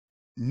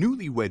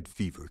Newlywed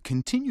fever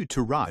continued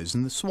to rise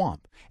in the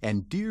swamp,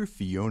 and dear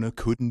Fiona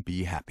couldn't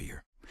be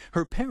happier.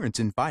 Her parents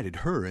invited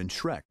her and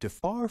Shrek to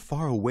far,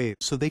 far away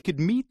so they could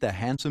meet the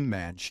handsome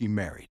man she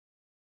married.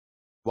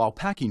 While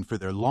packing for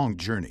their long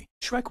journey,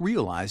 Shrek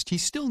realized he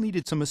still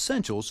needed some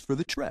essentials for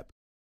the trip.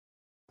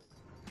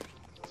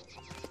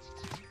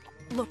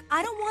 Look,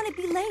 I don't want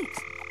to be late.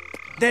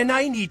 Then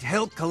I need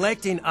help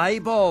collecting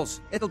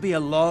eyeballs. It'll be a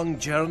long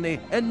journey,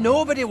 and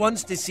nobody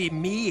wants to see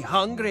me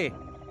hungry.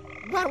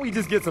 Why don't we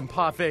just get some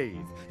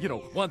parfaits? You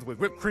know, ones with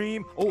whipped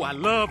cream. Oh, I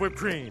love whipped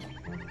cream.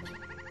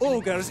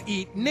 Ogres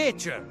eat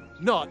nature,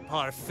 not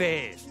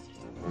parfaits.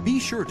 Be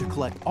sure to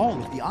collect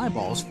all of the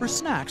eyeballs for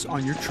snacks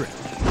on your trip.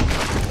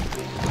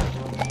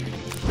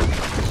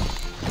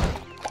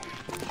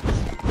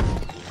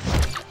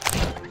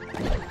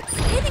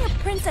 Saving a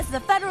princess is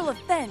a federal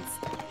offense.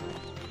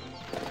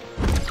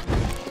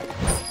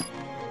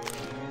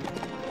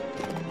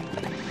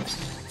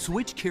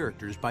 Switch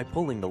characters by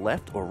pulling the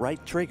left or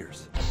right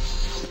triggers.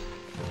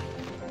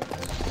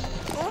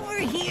 Over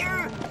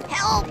here!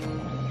 Help!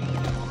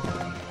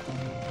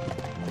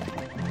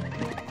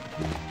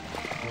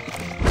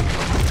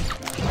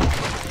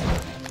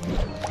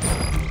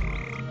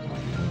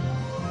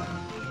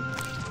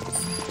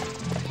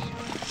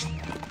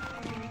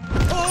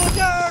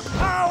 Ogre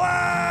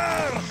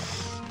power!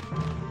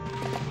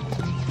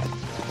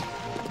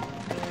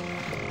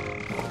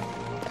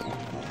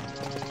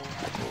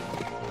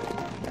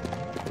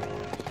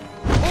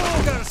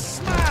 Ogre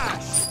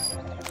smash!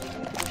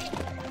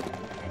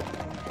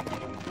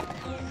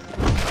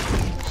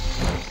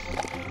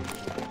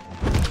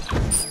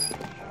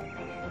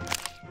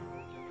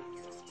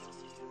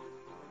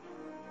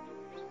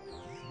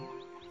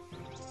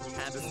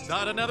 And to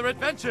start another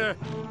adventure.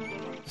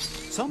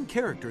 Some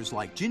characters,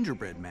 like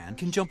Gingerbread Man,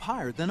 can jump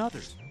higher than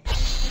others.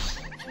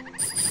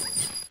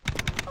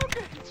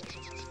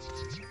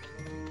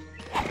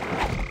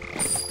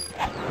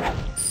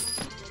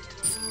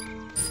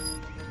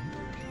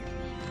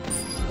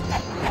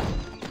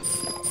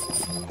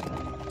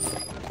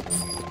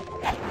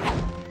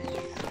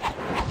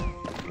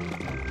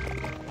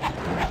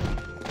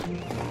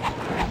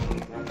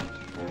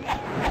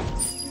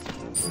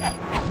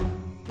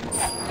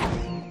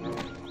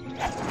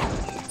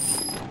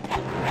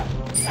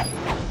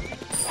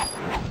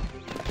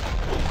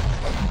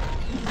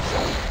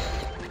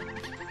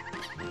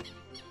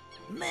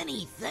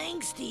 Many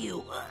thanks to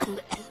you.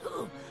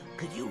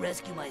 Could you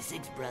rescue my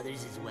 6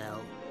 brothers as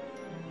well?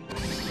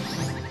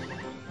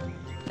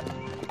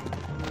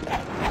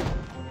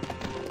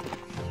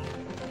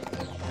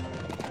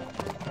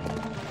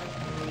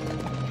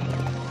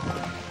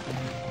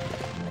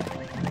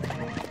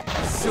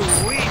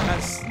 Sweet,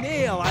 a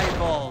snail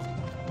eyeball.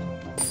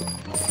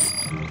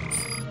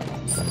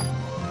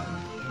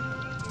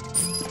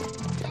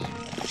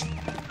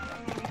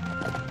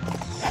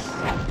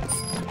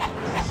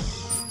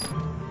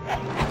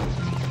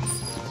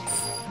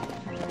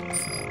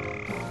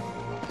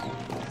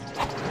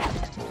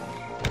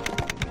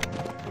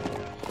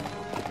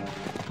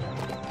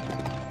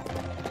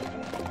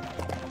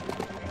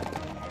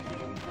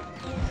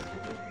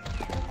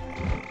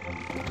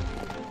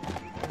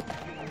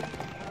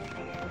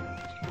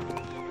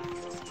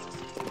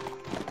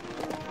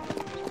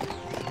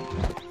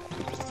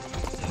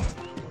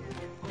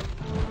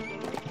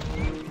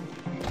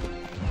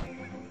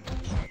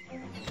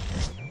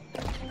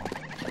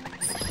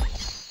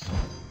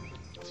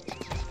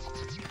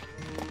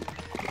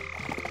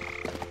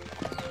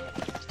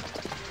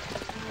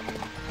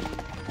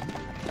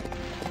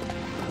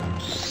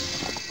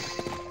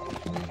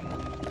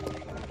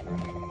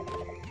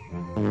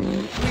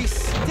 We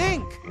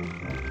stink!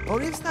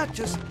 Or is that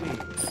just me?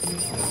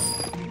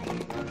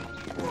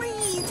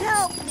 Please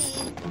help me!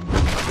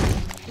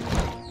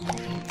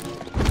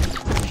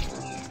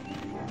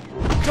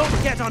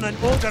 Don't get on an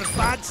ogre's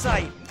bad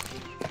side!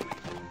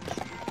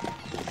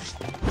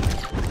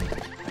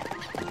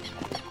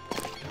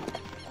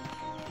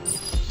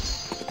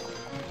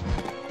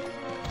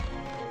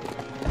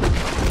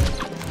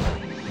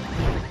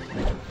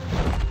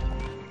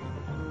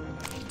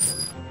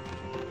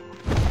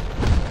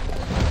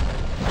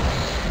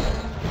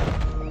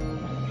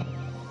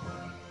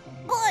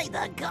 By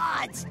the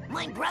gods!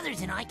 My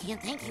brothers and I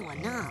can't thank you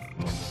enough.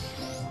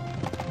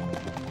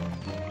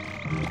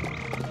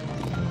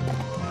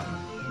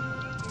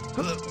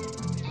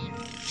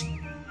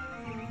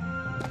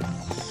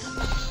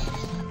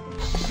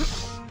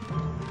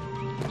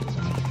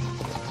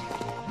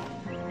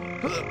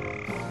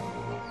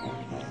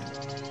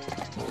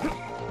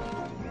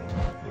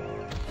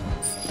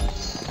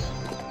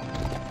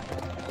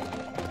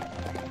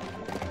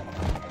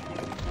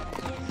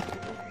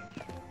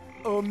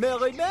 Oh,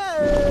 merry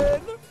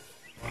man!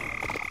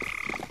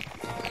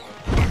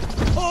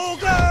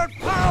 Ogre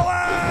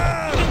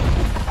power!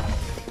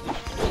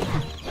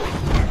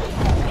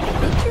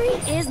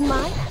 Victory is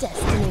my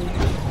destiny.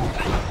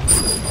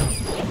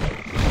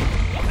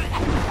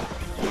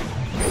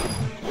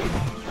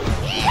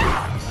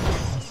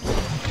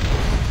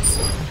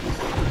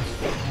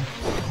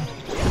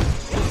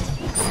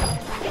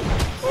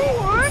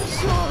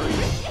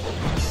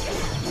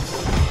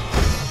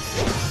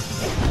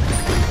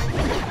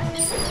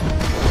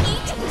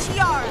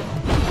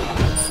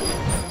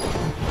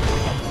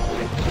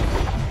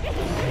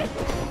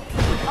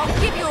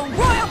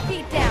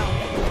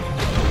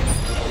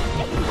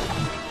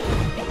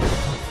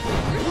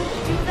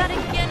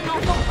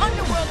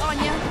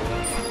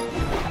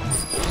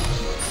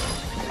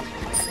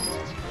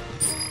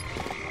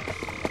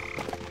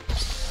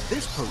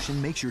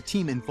 makes your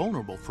team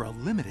invulnerable for a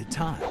limited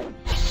time.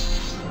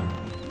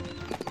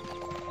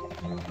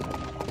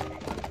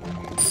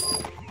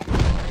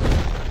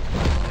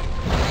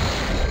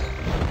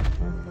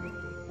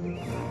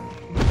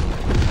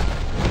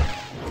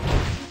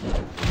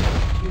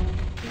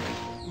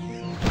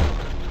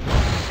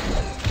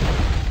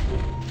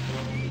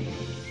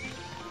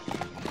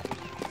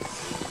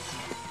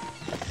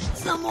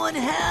 Someone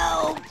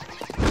help!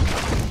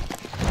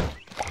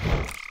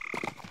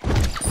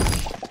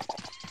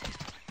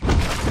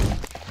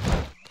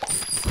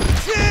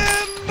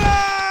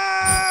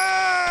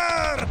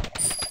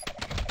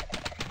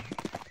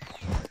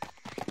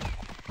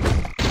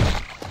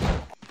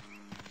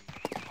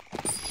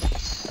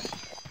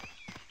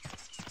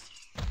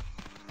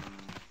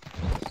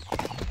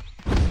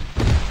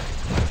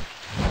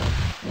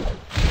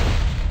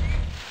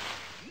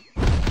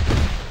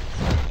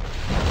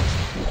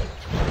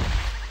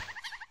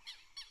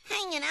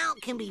 Hanging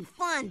out can be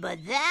fun, but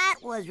that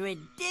was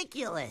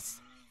ridiculous.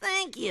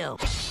 Thank you.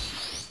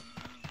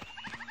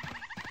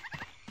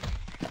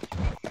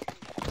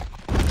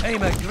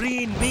 I'm a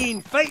green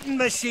bean fighting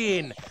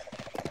machine.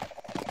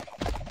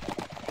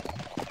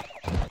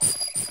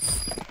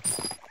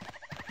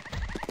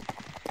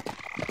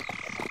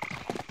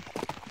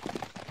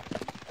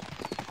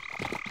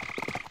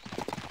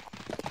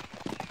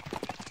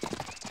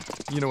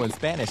 You know, in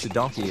Spanish, a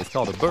donkey is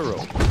called a burro.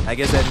 I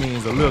guess that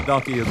means a little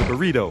donkey is a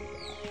burrito.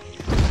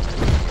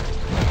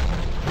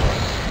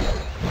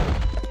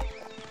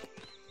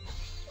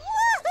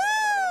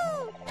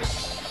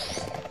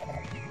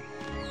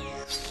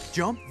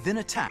 Jump, then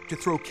attack to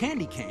throw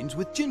candy canes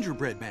with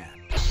Gingerbread Man.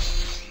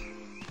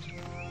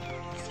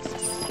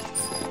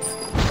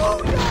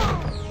 Oh,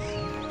 no!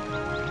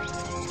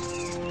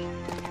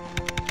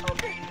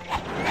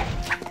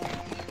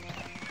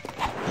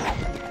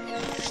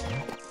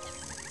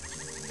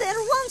 There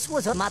once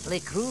was a motley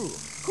crew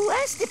who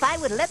asked if I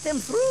would let them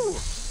through.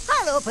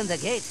 I'll open the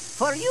gate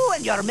for you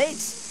and your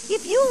mates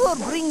if you will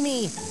bring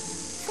me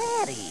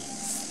fairies.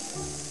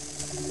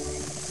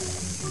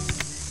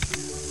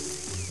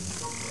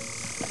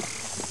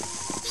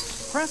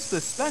 Press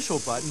the special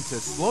button to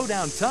slow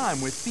down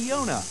time with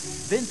Fiona.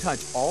 Then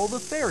touch all the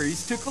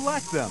fairies to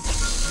collect them.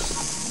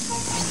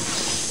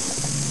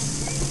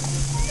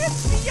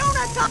 It's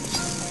Fiona time!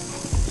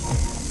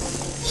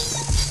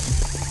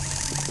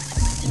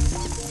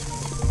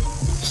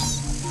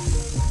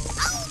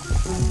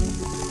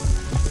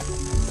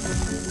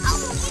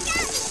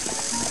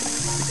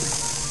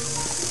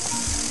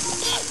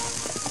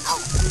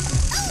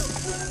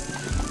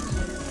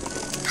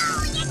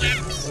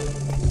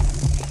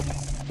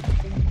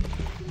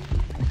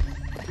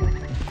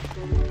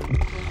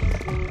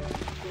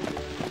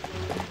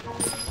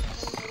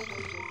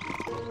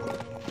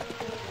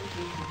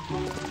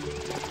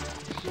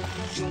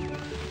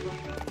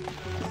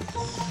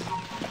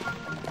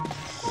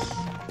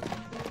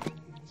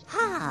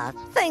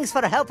 Thanks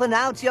for helping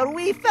out your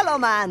wee fellow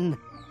man.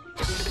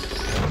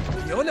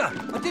 Fiona,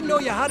 I didn't know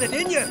you had it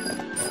in you.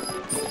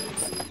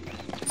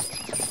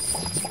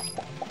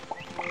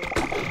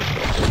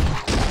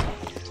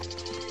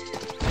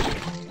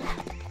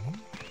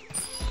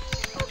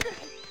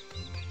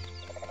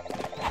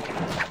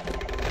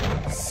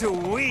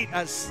 Sweet,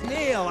 a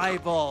snail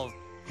eyeball.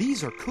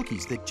 These are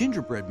cookies that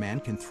Gingerbread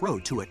Man can throw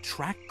to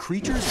attract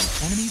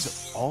creatures and enemies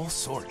of all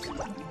sorts.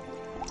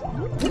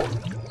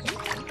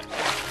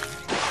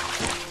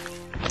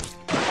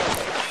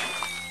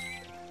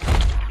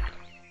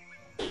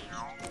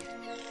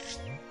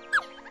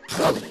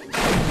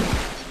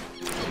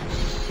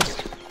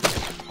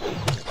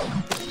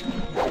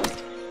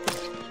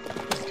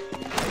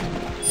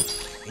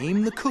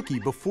 Aim the cookie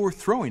before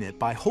throwing it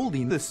by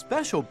holding the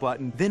special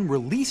button, then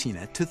releasing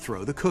it to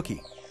throw the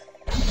cookie.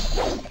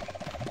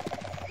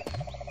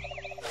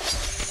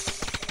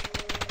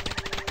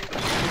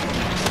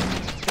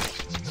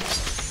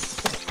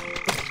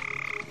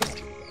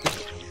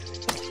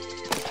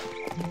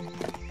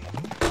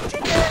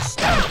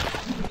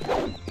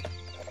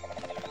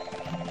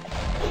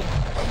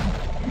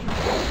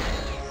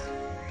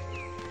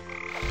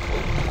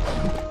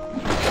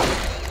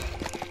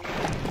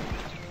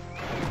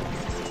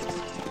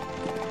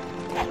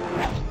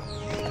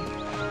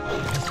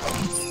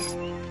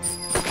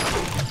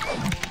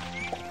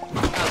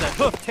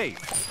 Hoof tape.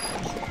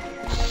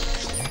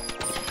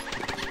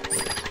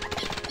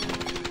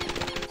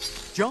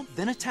 Jump,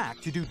 then attack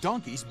to do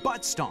Donkey's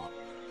butt stomp.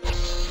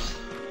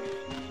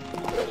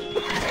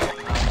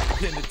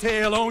 Pin the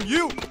tail on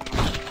you.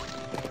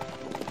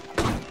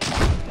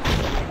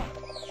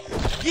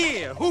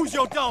 Yeah, who's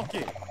your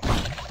donkey?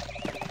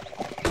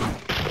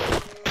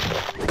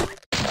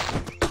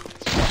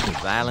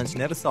 Violence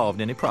never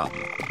solved any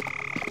problem.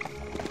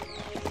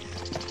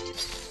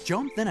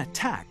 Jump, then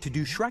attack to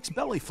do Shrek's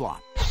belly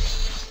flop.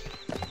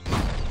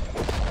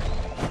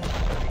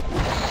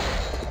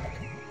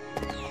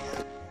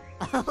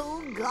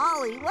 Oh,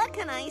 golly, what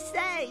can I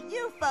say?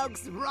 You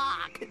folks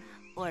rock.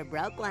 Or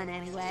broke one,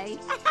 anyway.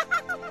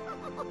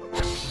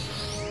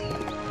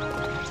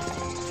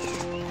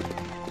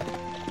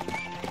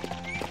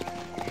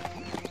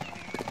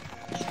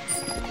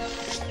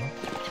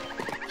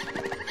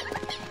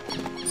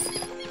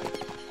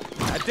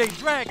 they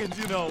dragons,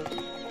 you know.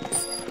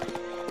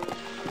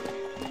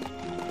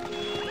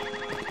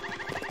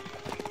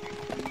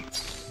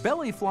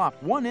 Belly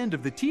flopped one end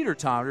of the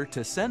teeter-totter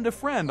to send a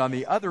friend on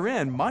the other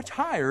end much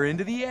higher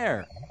into the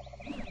air.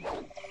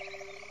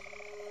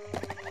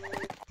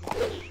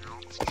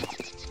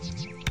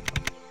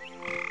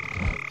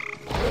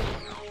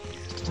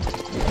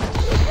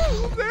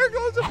 There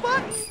goes a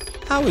button.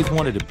 I always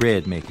wanted a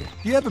bread maker.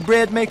 You have a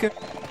bread maker?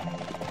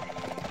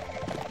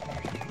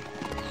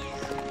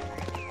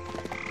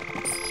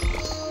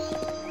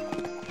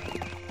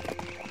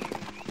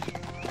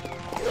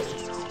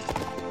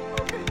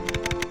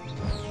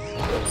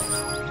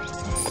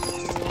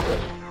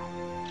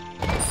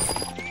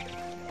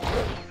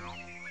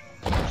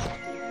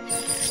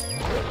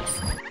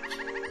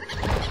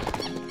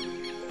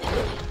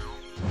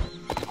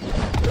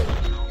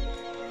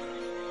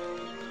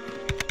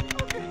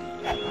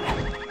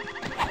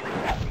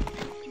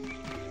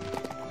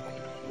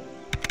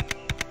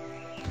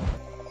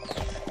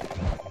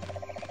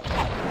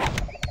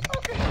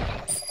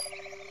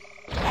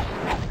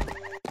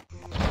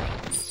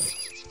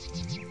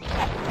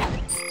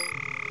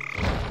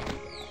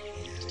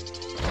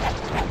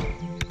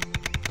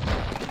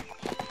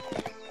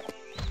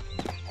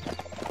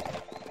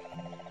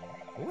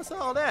 What's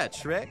all that,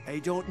 Shrek? I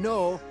don't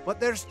know, but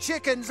there's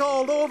chickens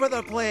all over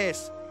the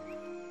place.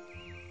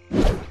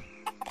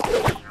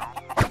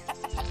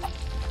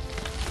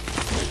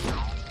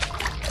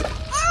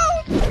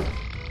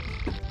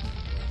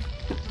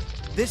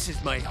 This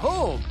is my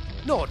home,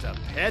 not a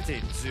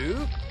petting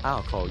zoo.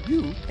 I'll call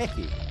you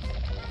Pecky.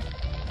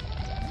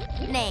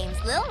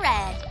 Name's Lil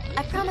Red.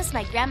 I promised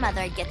my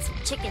grandmother I'd get some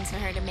chickens for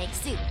her to make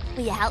soup.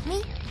 Will you help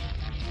me?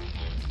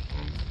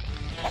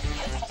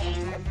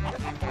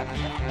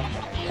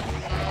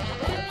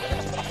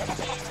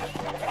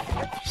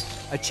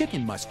 A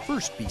chicken must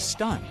first be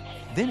stunned.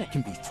 Then it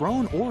can be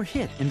thrown or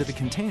hit into the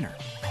container.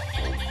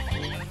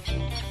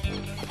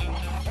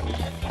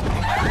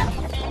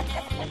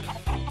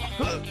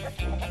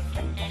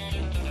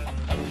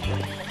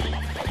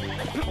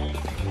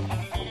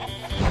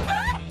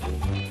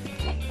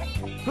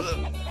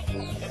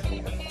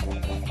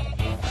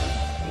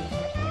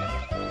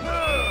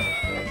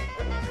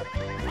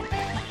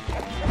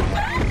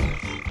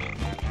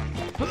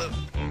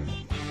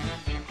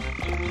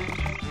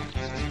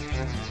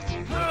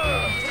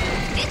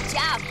 Good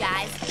job,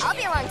 guys. I'll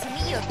be along to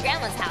meet you at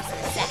Grandma's house in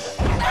a sec.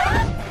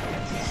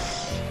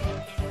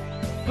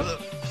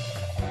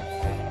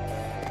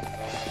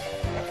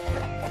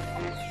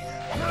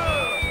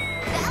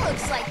 That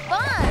looks like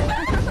fun.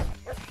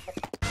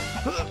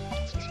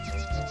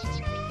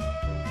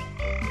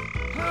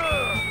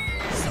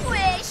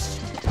 Swish.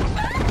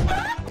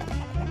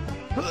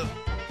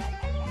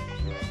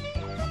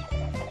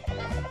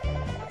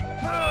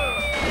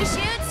 He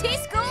shoots, he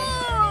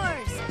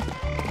scores.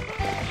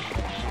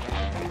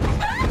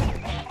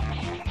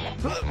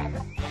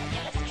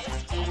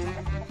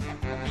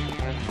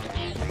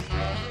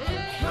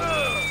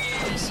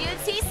 He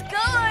shoots, he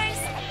scores.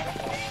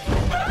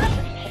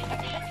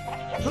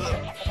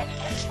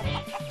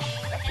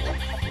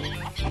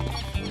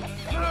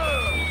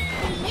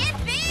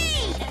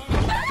 Yippee!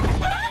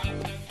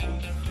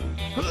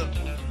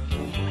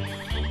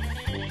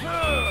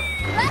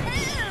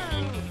 Wahoo!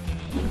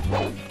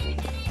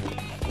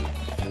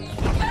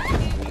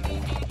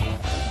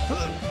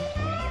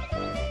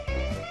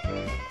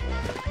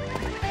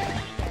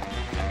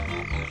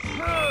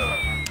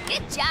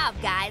 Good job,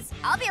 guys.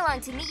 I'll be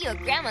along to meet you at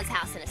Grandma's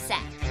house in a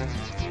sec.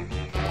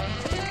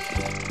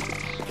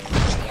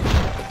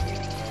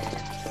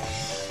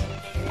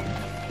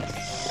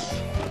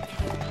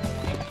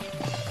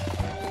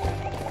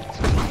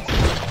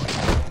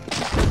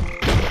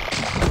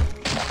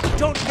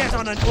 Don't get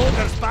on an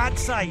ogre's bad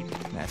side.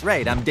 That's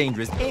right, I'm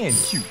dangerous and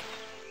cute.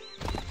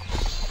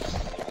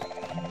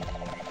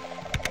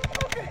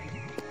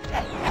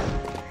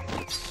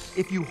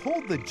 If you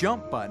hold the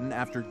jump button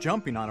after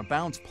jumping on a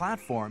bounce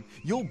platform,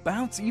 you'll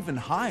bounce even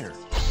higher.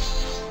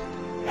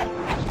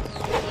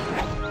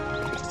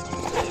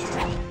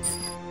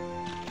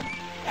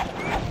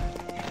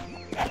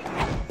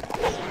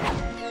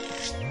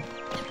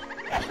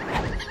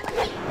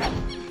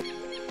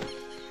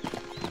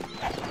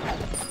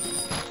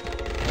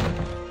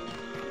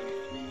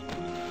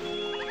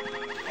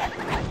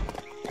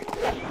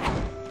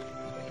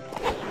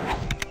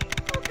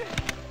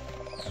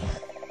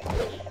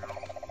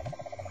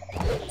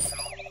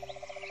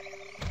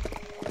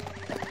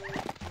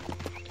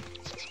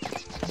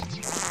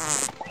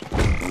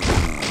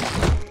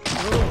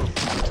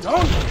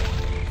 Don't!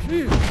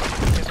 Phew.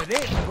 If it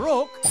ain't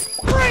broke,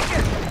 break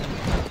it!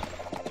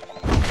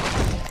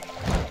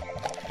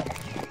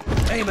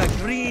 I'm a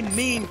green,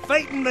 mean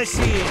fighting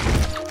machine.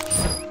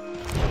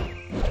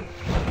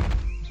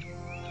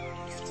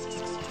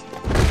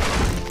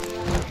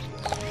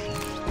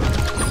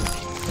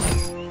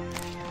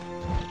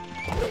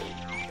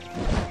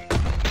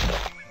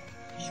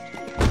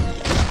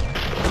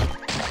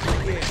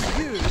 Yes,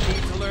 you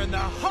need to learn the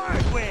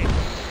hard way.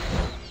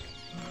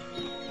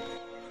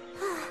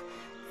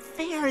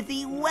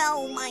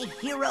 well, my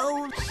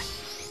heroes.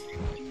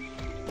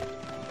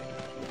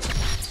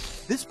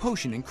 This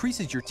potion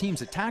increases your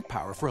team's attack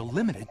power for a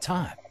limited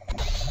time.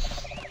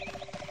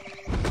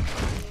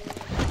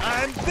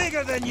 I'm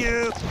bigger than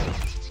you!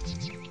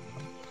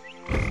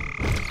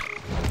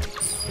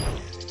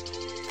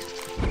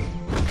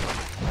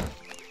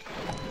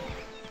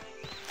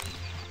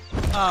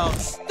 I'll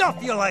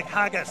stuff you like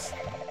haggis!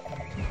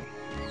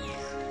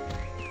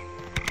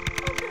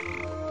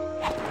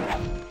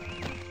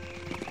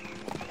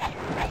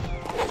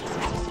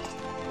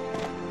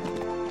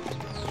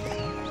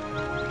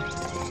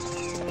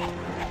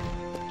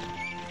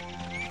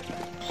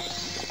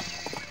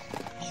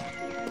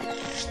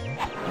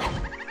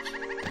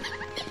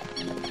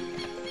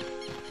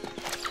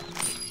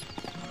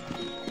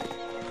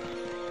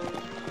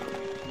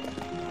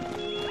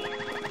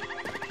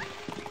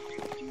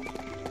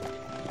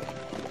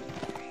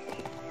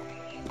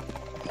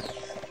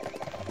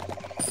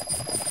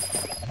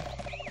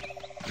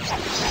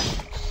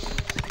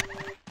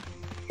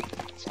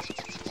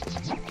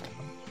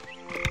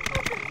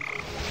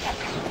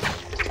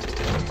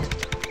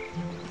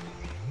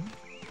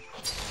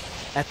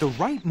 At the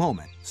right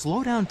moment,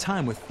 slow down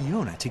time with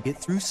Fiona to get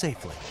through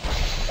safely.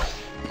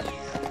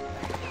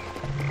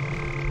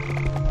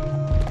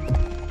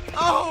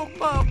 Oh,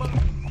 Mama!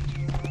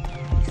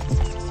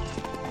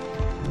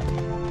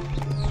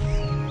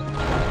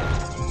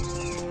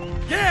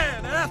 Yeah,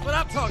 now that's what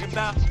I'm talking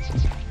about.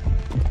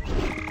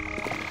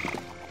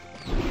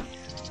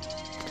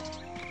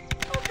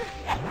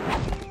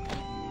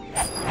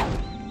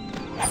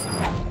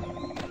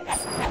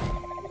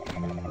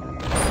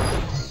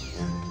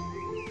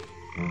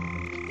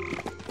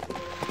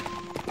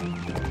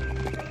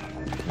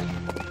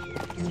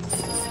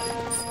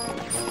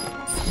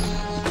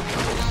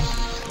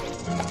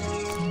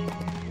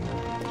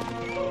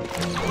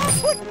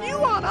 Putting you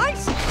on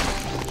ice!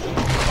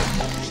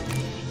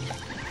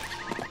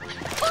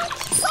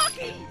 That's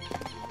sucky!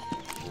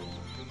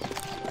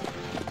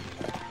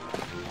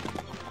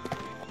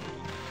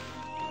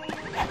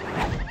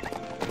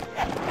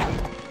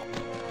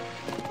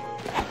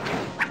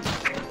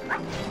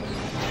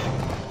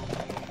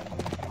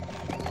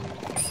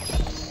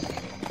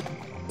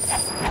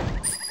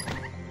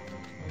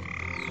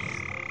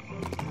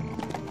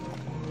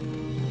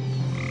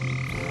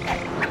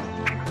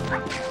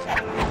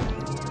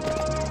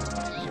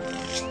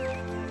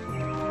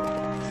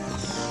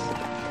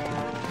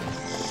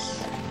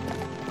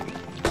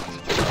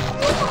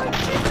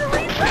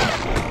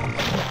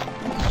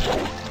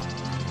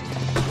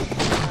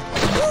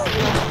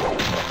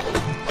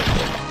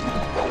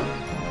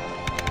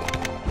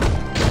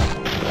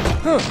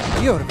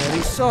 Huh, you're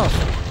very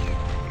soft.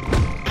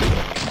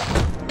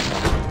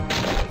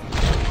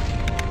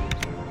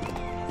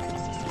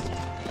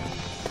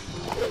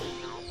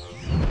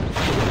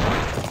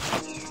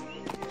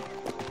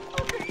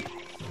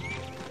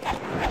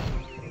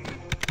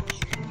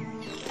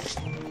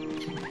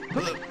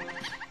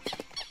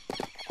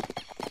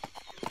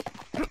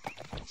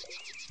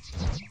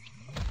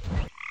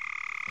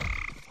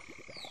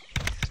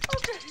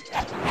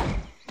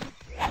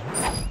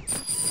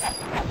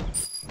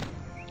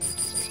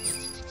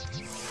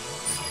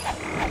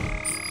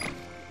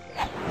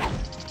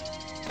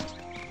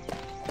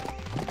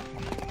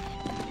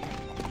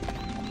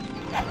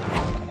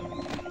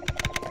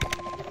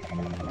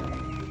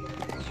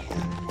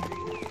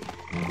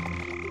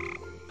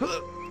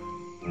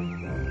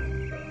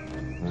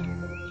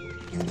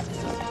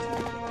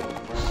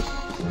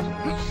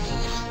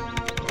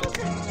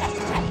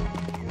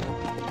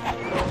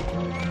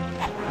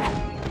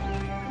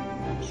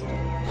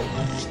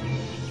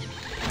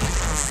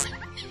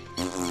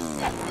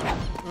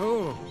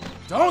 Oh,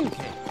 donkey!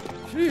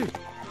 Phew.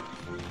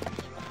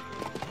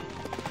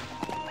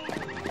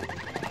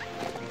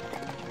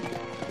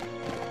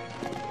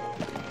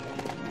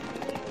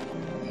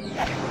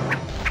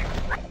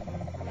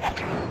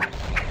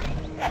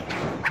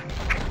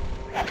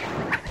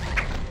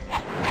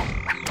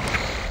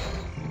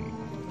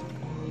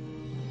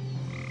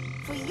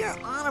 For your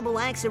honorable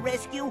acts of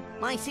rescue,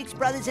 my 6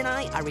 brothers and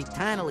I are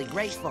eternally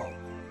grateful.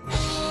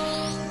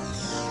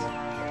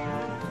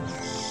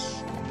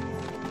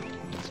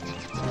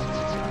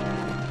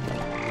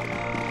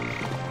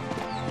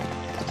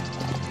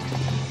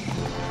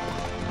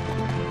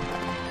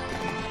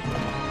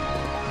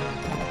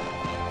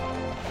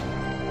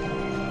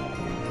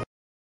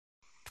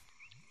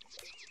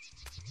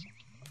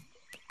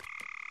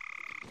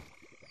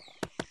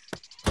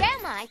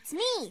 Grandma, it's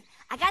me.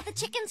 I got the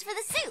chickens for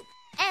the soup.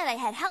 And I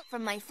had help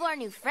from my 4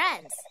 new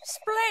friends.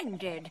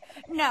 Splendid.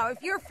 Now,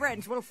 if your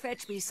friends will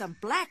fetch me some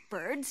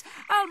blackbirds,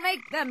 I'll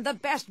make them the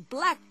best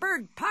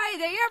blackbird pie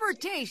they ever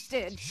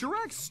tasted.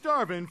 Shrek's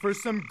starving for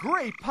some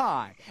great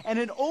pie, and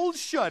an old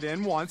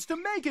shut-in wants to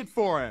make it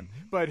for him.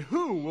 But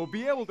who will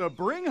be able to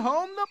bring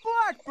home the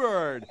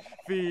blackbird?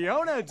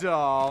 Fiona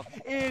doll,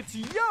 it's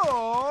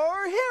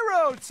your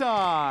hero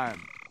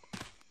time!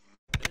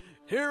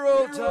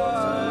 Hero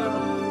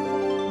time!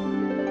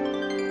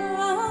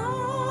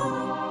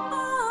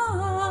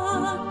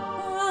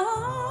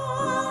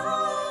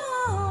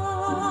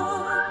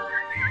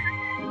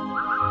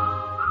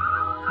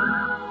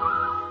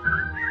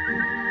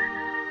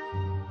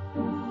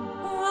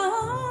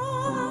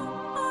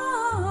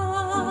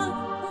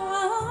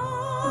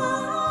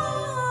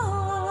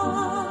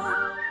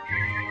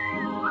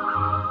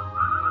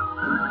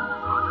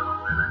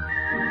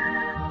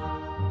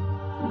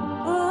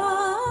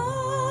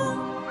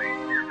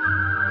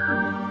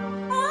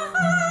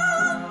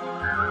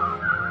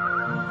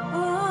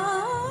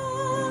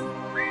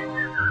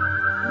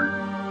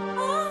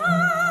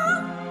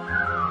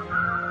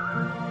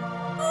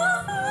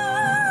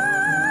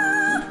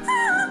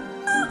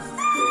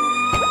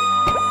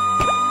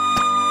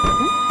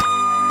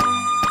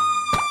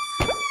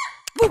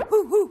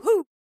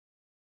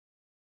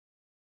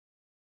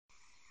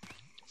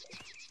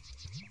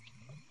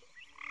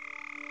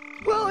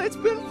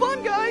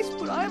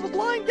 I have a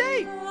blind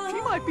date.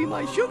 She might be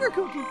my sugar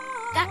cookie.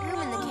 Got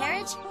room in the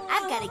carriage?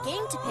 I've got a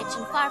game to pitch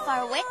in Far,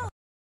 Far Away.